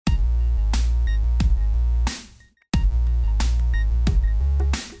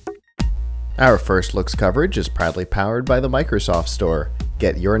Our First Looks coverage is proudly powered by the Microsoft Store.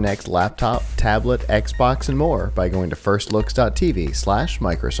 Get your next laptop, tablet, Xbox, and more by going to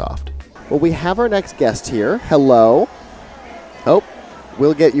firstlooks.tv/Microsoft. Well, we have our next guest here. Hello. Oh,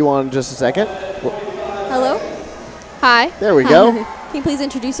 we'll get you on in just a second. Hello. Hi. There we go. Can you please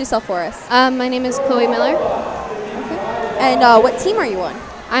introduce yourself for us? My name is Chloe Miller. Okay. And what team are you on?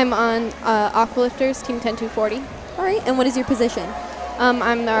 I'm on Aqualifters, Team 10240. All right. And what is your position?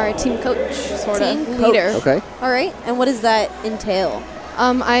 I'm our team coach, sort of Team leader. coach. Okay. All right. And what does that entail?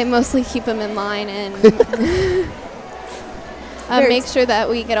 I mostly keep them in line and make sure that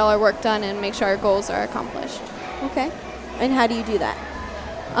we get all our work done and make sure our goals are accomplished. Okay. And how do you do that?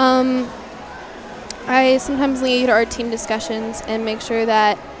 I sometimes lead our team discussions and make sure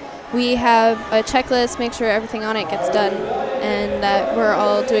that we have a checklist, make sure everything on it gets done, and that we're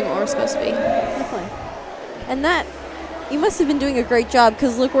all doing what we're supposed to be. Definitely. And that, you must have been doing a great job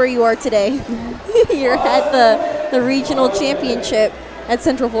because look where you are today. You're at the regional championship at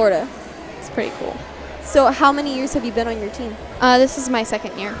Central Florida. It's pretty cool. So how many years have you been on your team? This is my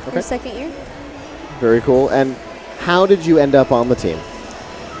second year. Okay. Your second year? Very cool. And how did you end up on the team?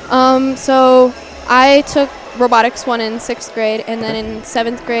 So I took Robotics 1 in 6th grade, and then in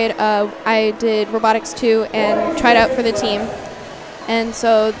 7th grade, I did Robotics 2 and tried out for the team. And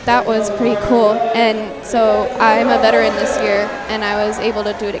so that was pretty cool. And so I'm a veteran this year, and I was able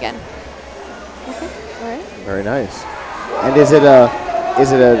to do it again. Okay. All right. Very nice. And did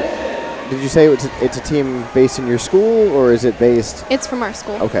you say it's a team based in your school, or is it based? It's from our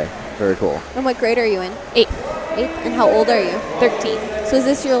school. Okay. Very cool. And what grade are you in? 8th. 8th. And how old are you? 13. So is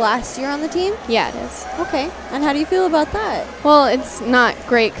this your last year on the team? Yeah, it is. Okay. And how do you feel about that? Well, it's not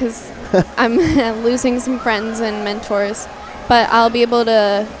great because I'm losing some friends and mentors, but I'll be able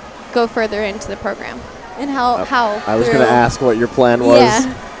to go further into the program. And how? I was going to ask what your plan was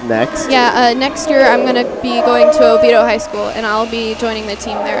next. Yeah, next year I'm going to be going to Oviedo High School, and I'll be joining the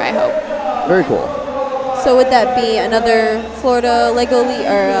team there, I hope. Very cool. So would that be another Florida Lego League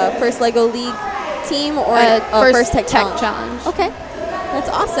or First Lego League team or First Tech Challenge? Okay. That's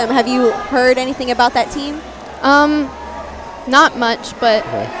awesome. Have you heard anything about that team? Not much, but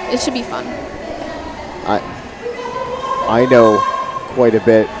it should be fun. I know quite a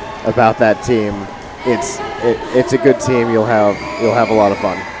bit about that team. It's a good team. You'll have a lot of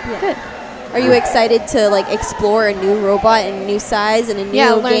fun. Yeah. Good. Are you excited to explore a new robot and a new size and a new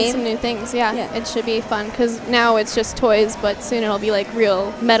learn game? some new things. Yeah, it should be fun because now it's just toys, but soon it'll be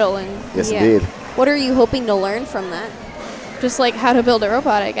real metal and Yes, indeed. What are you hoping to learn from that? just how to build a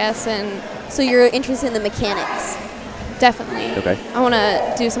robot, I guess. And so you're interested in the mechanics? Definitely. Okay. I want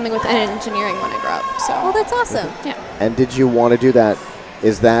to do something with engineering when I grow up. So. Oh, that's awesome. Yeah. And did you want to do that?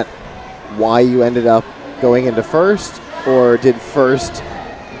 Is that why you ended up going into First, or did First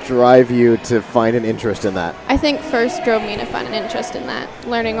drive you to find an interest in that? I think First drove me to find an interest in that,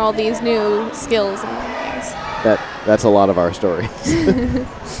 learning all these new skills and things. That's a lot of our stories.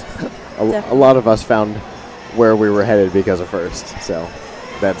 a lot of us found where we were headed because of First, so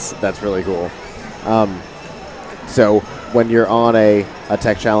that's really cool. So when you're on a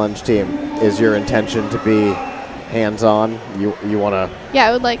Tech Challenge team, is your intention to be hands-on? You want to? Yeah,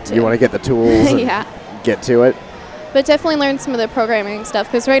 I would like to. You want to get the tools and get to it? But definitely learn some of the programming stuff,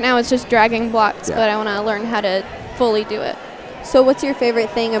 because right now it's just dragging blocks, but I want to learn how to fully do it. So what's your favorite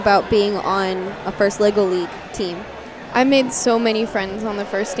thing about being on a First Lego League team? I made so many friends on the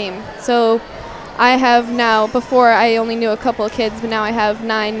First team. So I have now, before I only knew a couple of kids, but now I have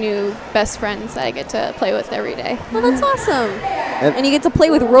 9 new best friends that I get to play with every day. Well, that's awesome. And you get to play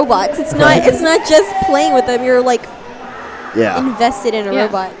with robots. It's not just playing with them. You're invested in a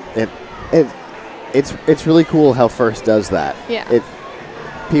robot. It's really cool how First does that. Yeah.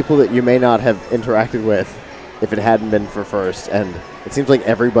 People that you may not have interacted with if it hadn't been for First, and it seems like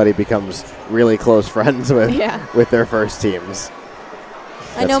everybody becomes really close friends with their First teams.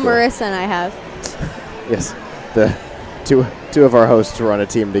 I know Marissa and I have. Yes, the two of our hosts were on a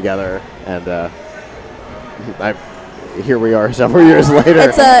team together, and here we are several years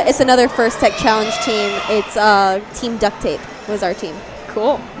later. It's another First Tech Challenge team. It's Team Duct Tape was our team.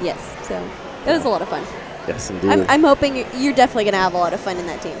 Cool. Yes, so it was a lot of fun. Yes, indeed. I'm hoping you're definitely going to have a lot of fun in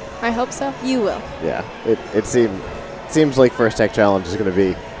that team. I hope so. You will. Yeah, it seems like First Tech Challenge is going to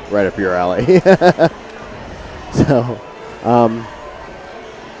be right up your alley. So,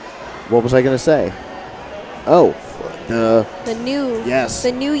 what was I going to say? Oh, the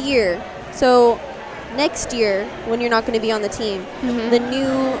new year. So next year, when you're not going to be on the team, the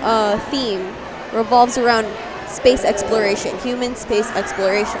new theme revolves around space exploration, human space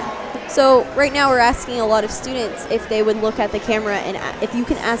exploration. So right now we're asking a lot of students if they would look at the camera and if you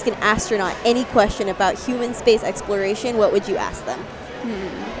can ask an astronaut any question about human space exploration, what would you ask them?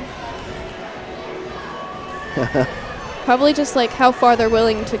 Probably just like how far they're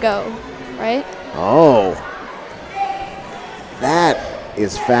willing to go, right? Oh, that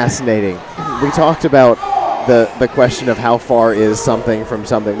is fascinating. We talked about the question of how far is something from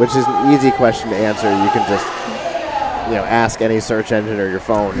something, which is an easy question to answer. You can just ask any search engine or your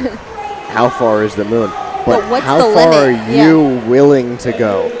phone, how far is the moon? But what's how the far limit? are you willing to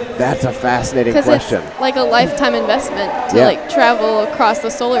go? That's a fascinating question. It's like a lifetime investment to travel across the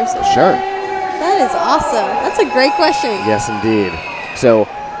solar system. Sure. That is awesome. That's a great question. Yes, indeed. So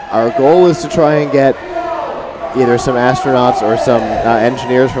our goal is to try and get either some astronauts or some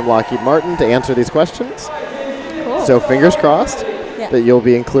engineers from Lockheed Martin to answer these questions. Cool. So fingers crossed that you'll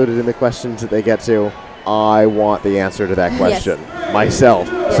be included in the questions that they get to. I want the answer to that question myself.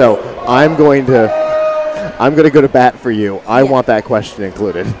 Yes. So I'm going to go to bat for you. I want that question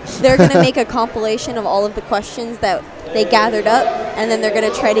included. They're going to make a compilation of all of the questions that they gathered up, and then they're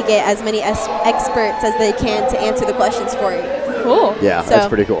going to try to get as many experts as they can to answer the questions for you. Cool. Yeah, that's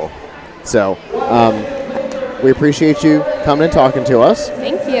pretty cool. So we appreciate you coming and talking to us.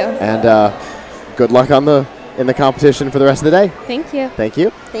 Thank you. And good luck in the competition for the rest of the day. Thank you. Thank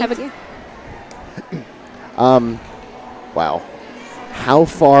you. Thank you. Wow. How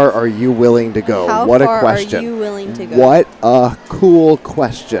far are you willing to go? How what far a question. are you willing to go? What a cool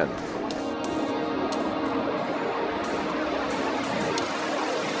question.